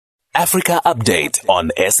Afrika Update on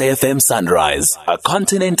SAFM Sunrise, a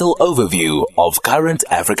continental overview of current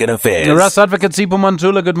African affairs. Ras Advocate Sipho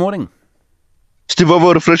Mantula, good morning. Steve,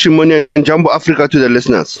 refreshing morning and Jumbo Africa to the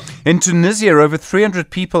listeners. In Tunisia, over 300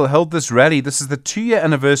 people held this rally. This is the 2-year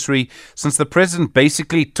anniversary since the president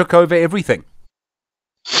basically took over everything.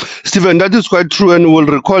 Stephen, that is quite true, and we'll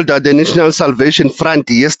recall that the National Salvation Front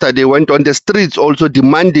yesterday went on the streets also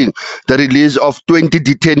demanding the release of 20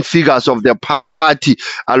 detained figures of their party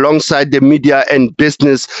alongside the media and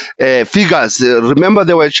business figures. Remember,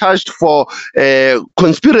 they were charged for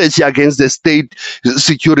conspiracy against the state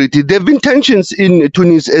security. There have been tensions in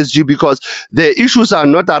Tunis, SG, because the issues are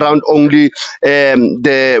not around only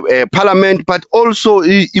the parliament, but also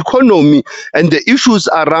economy, and the issues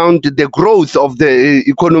around the growth of the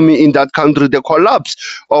economy in that country, the collapse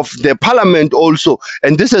of the parliament also.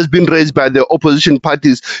 And this has been raised by the opposition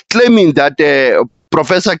parties, claiming that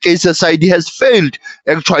Professor Kais Saied has failed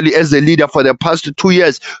actually as a leader for the past 2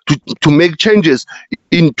 years to make changes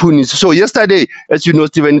in Tunis. So yesterday, as you know,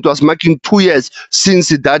 Stephen, it was marking 2 years since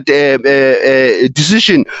that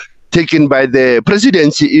decision taken by the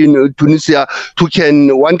presidency in Tunisia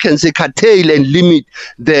to one can say curtail and limit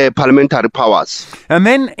the parliamentary powers. And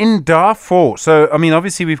then in Darfur, so I mean,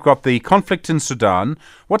 obviously we've got the conflict in Sudan.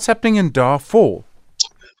 What's happening in Darfur?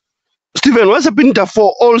 Stephen, what's happened in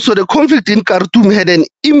Darfur? Also, the conflict in Khartoum had an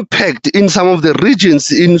impact in some of the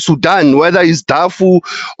regions in Sudan, whether it's Darfur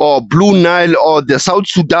or Blue Nile or the South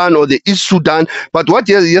Sudan or the East Sudan. But what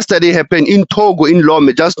yesterday happened in Togo, in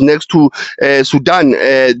Lome, just next to Sudan,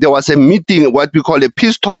 there was a meeting, what we call a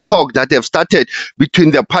peace talk that have started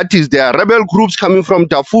between the parties. There are rebel groups coming from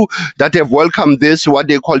Darfur that have welcomed this, what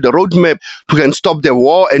they call the roadmap to stop the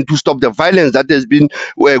war and to stop the violence that has been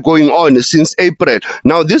going on since April.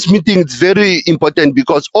 Now, this meeting is very important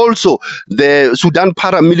because also the Sudan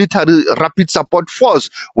paramilitary rapid support force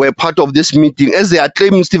were part of this meeting, as they are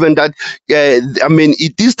claiming, Stephen, that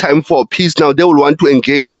it is time for peace now. They will want to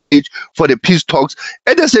engage for the peace talks.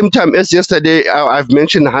 At the same time, as yesterday I've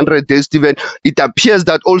mentioned 100 days, Stephen, it appears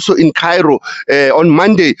that also in Cairo on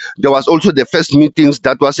Monday there was also the first meetings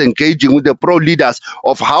that was engaging with the pro leaders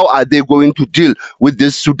of how are they going to deal with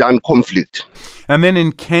this Sudan conflict. And then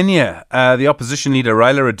in Kenya, the opposition leader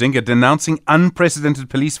Raila Odinga denouncing unprecedented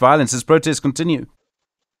police violence as protests continue.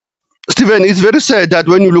 Stephen, it's very sad that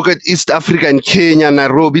when you look at East Africa and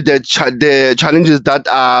Kenya-Nairobi, the challenges that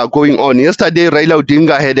are going on. Yesterday, Raila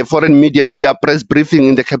Odinga had a foreign media press briefing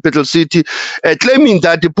in the capital city, claiming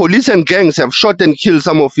that the police and gangs have shot and killed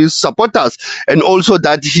some of his supporters, and also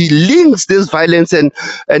that he links this violence and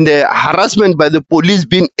harassment by the police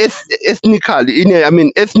being ethnic, in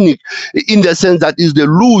the sense that is the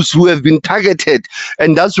Lus who have been targeted.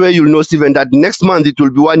 And that's where you'll know, Stephen, that next month it will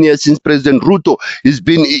be 1 year since President Ruto has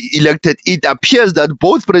been elected. It appears that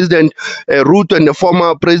both President Ruto and the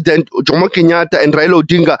former President Jomo Kenyatta and Raila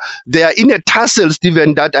Odinga, they are in a tussle,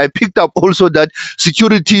 Stephen, that I picked up also that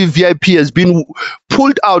security VIP has been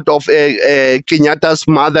pulled out of Kenyatta's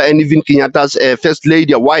mother and even Kenyatta's first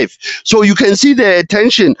lady, wife. So you can see the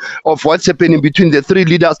tension of what's happening between the three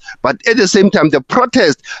leaders, but at the same time, the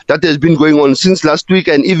protest that has been going on since last week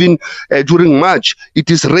and even during March, it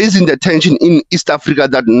is raising the tension in East Africa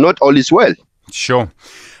that not all is well. Sure.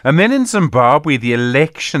 And then in Zimbabwe, the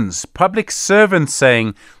elections, public servants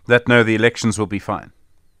saying that no, the elections will be fine.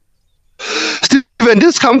 Stephen,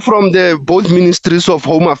 this comes from both ministries of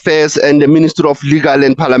Home Affairs and the Ministry of Legal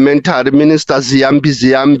and Parliamentary, Minister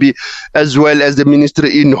Ziyambi, as well as the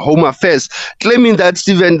Ministry in Home Affairs, claiming that,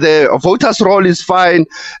 Stephen, the voters' roll is fine,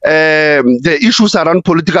 the issues around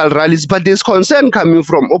political rallies, but there's concern coming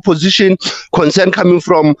from opposition, concern coming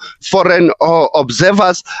from foreign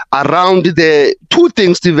observers around the two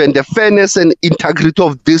things, Stephen, the fairness and integrity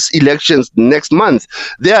of these elections next month.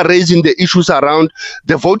 They are raising the issues around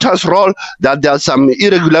the voters' roll, that there are some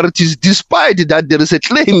irregularities, despite that there is a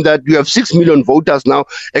claim that you have 6 million voters now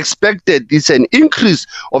expected. It's an increase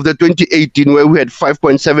of the 2018 where we had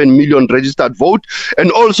 5.7 million registered vote.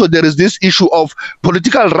 And also there is this issue of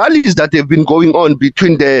political rallies that have been going on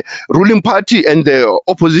between the ruling party and the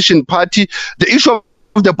opposition party. The issue of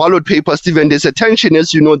the ballot paper, Stephen, there's a tension,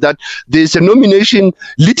 as you know, that there's a nomination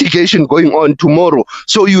litigation going on tomorrow.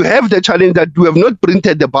 So you have the challenge that you have not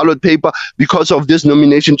printed the ballot paper because of these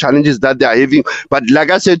nomination challenges that they are having. But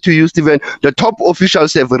like I said to you, Stephen, the top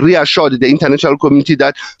officials have reassured the international community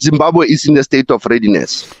that Zimbabwe is in the state of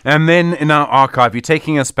readiness. And then in our archive, you're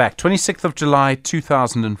taking us back, 26th of July,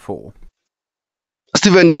 2004.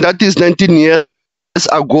 Stephen, that is 19 years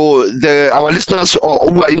ago, our listeners who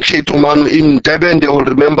are in Ketumanu in Durban, they will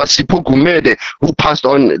remember Sipho Gumede, who passed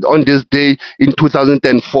on this day in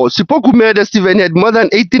 2004. Sipho Gumede, Stephen, had more than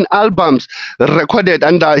 18 albums recorded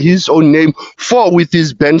under his own name, 4 with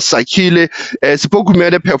his band Sakile. Sipho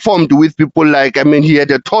Gumede performed with people like, he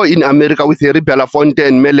had a tour in America with Harry Belafonte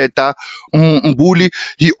and Meleta Mbuli.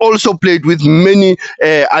 He also played with many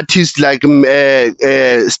artists like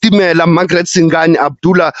Stimela, Margaret Singani,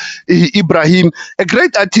 Abdullah Ibrahim. A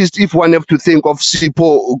great artist, if one have to think of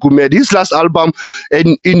Sipho Gumede. His last album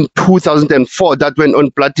in 2004 that went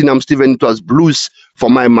on platinum, Stephen, it was Blues for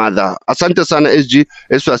My Mother. Asante Sana SG,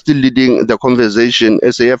 as we are still leading the conversation,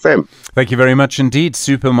 SAFM. Thank you very much indeed.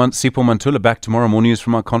 Sipho Mantula back tomorrow. More news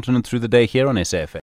from our continent through the day here on SAFM.